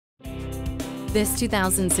This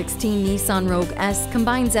 2016 Nissan Rogue S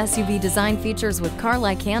combines SUV design features with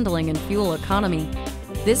car-like handling and fuel economy.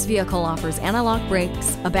 This vehicle offers analog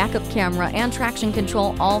brakes, a backup camera, and traction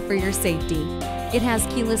control, all for your safety. It has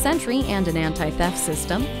keyless entry and an anti-theft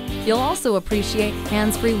system. You'll also appreciate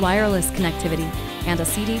hands-free wireless connectivity and a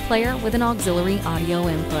CD player with an auxiliary audio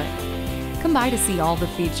input. Come by to see all the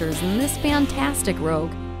features in this fantastic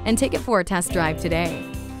Rogue and take it for a test drive today.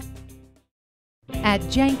 At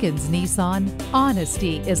Jenkins Nissan,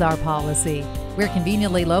 honesty is our policy. We're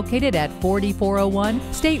conveniently located at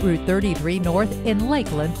 4401 State Route 33 North in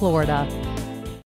Lakeland, Florida.